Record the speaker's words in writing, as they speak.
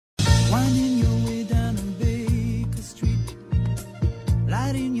Winding your way down on Baker Street,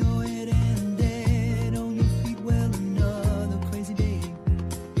 lighting your head and dead on your feet. Well, another crazy day.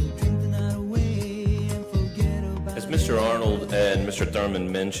 Drink the night away and forget about it. As Mr. Arnold and Mr. Thurman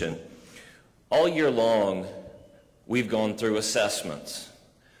mentioned, all year long we've gone through assessments.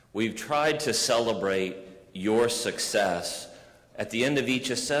 We've tried to celebrate your success. At the end of each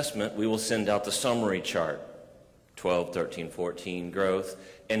assessment, we will send out the summary chart, 12, 13, 14 growth,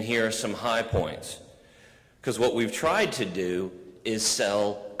 and here are some high points. Because what we've tried to do is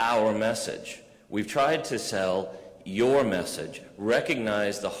sell our message. We've tried to sell your message,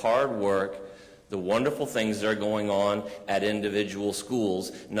 recognize the hard work, the wonderful things that are going on at individual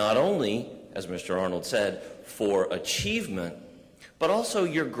schools, not only, as Mr. Arnold said, for achievement, but also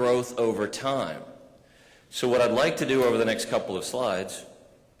your growth over time. So what I'd like to do over the next couple of slides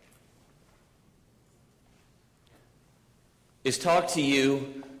is talk to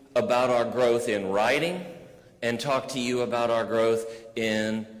you about our growth in writing and talk to you about our growth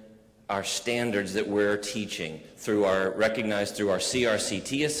in our standards that we're teaching recognized through our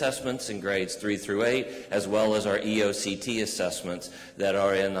CRCT assessments in grades 3 through 8, as well as our EOCT assessments that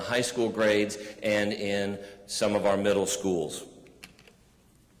are in the high school grades and in some of our middle schools.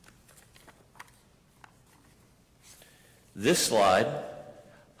 This slide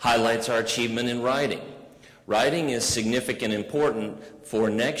highlights our achievement in writing. Writing is significant and important for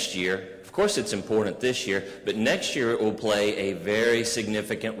next year. Of course it's important this year, but next year it will play a very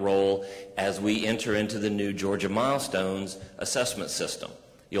significant role as we enter into the new Georgia Milestones assessment system.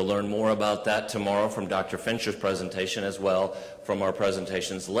 You'll learn more about that tomorrow from Dr. Fincher's presentation, as well from our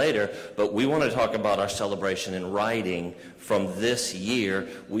presentations later, but we want to talk about our celebration in writing from this year.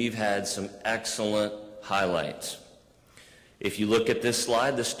 We've had some excellent highlights. If you look at this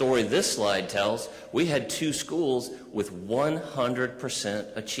slide, the story this slide tells, we had 2 schools with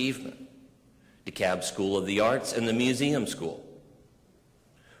 100% achievement. DeKalb School of the Arts and the Museum School.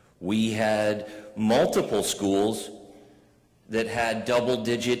 We had multiple schools that had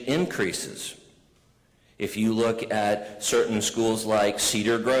double-digit increases. If you look at certain schools like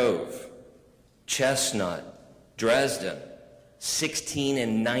Cedar Grove, Chestnut, Dresden, 16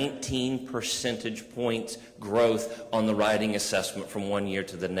 and 19 percentage points growth on the writing assessment from one year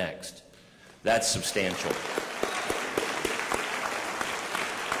to the next. That's substantial.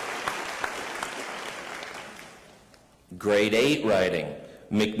 Grade 8 writing,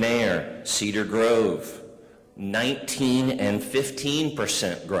 McNair, Cedar Grove, 19 and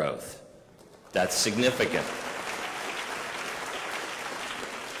 15% growth. That's significant.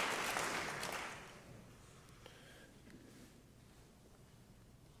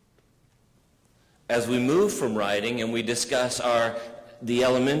 As we move from writing and we discuss the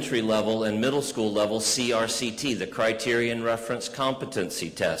elementary level and middle school level CRCT, the Criterion Reference Competency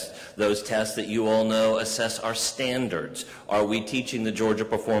Test, those tests that you all know assess our standards. Are we teaching the Georgia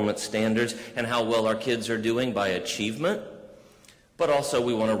Performance Standards and how well our kids are doing by achievement? But also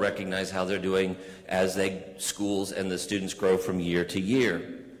we want to recognize how they're doing as schools and the students grow from year to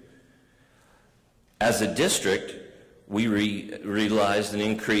year. As a district, we realized an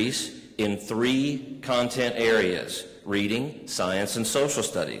increase in 3 content areas: reading, science, and social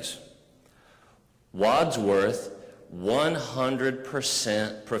studies. Wadsworth,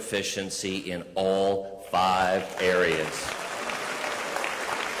 100% proficiency in all 5 areas.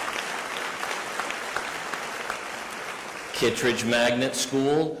 Kittredge Magnet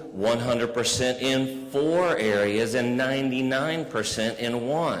School, 100% in 4 areas and 99% in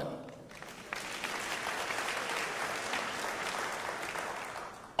 1.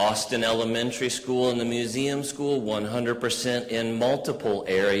 Austin Elementary School and the Museum School, 100% in multiple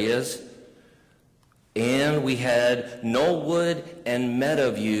areas. And we had Knollwood and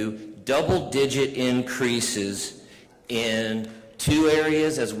Meadowview, double-digit increases in 2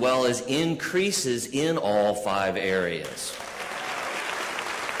 areas, as well as increases in all 5 areas.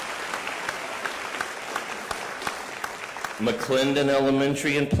 McClendon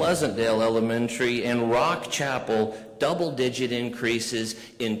Elementary and Pleasantdale Elementary and Rock Chapel, double-digit increases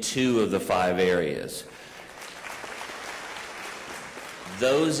in 2 of the 5 areas.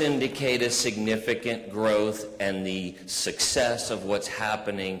 Those indicate a significant growth and the success of what's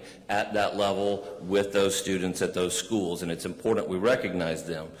happening at that level with those students at those schools, and it's important we recognize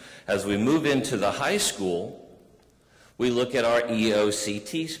them. As we move into the high school, we look at our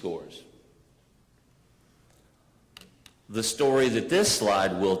EOCT scores. The story that this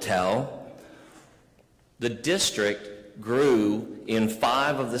slide will tell, the district grew in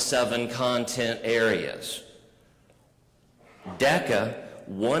 5 of the 7 content areas. DECA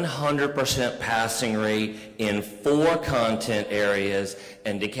 100% passing rate in 4 content areas,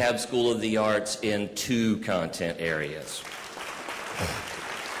 and DeKalb School of the Arts in 2 content areas.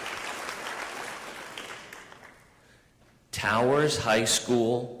 Towers High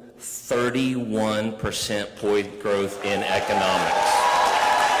School, 31% point growth in economics.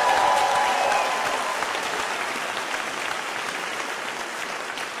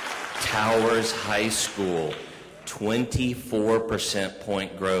 Towers High School, 24%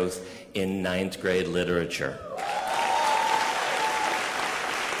 point growth in 9th grade literature.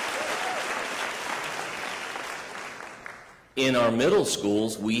 In our middle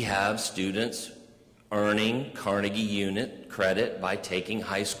schools, we have students earning Carnegie Unit credit by taking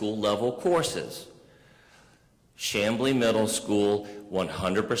high school level courses. Chamblee Middle School,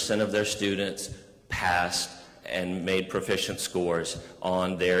 100% of their students passed and made proficient scores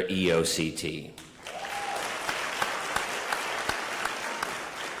on their EOCT.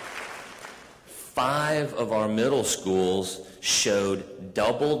 5 of our middle schools showed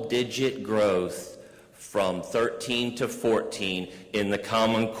double-digit growth from 13 to 14 in the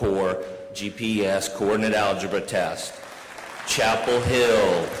Common Core GPS coordinate algebra test. Chapel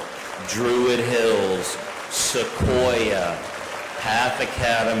Hill, Druid Hills, Sequoia, Path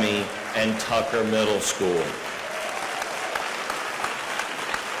Academy, and Tucker Middle School.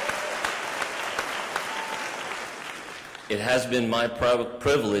 It has been my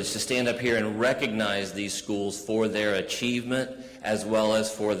privilege to stand up here and recognize these schools for their achievement as well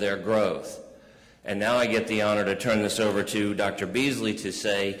as for their growth. And now I get the honor to turn this over to Dr. Beasley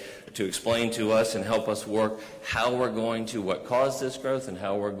to explain to us and help us work how we're going to, what caused this growth and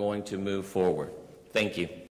how we're going to move forward. Thank you.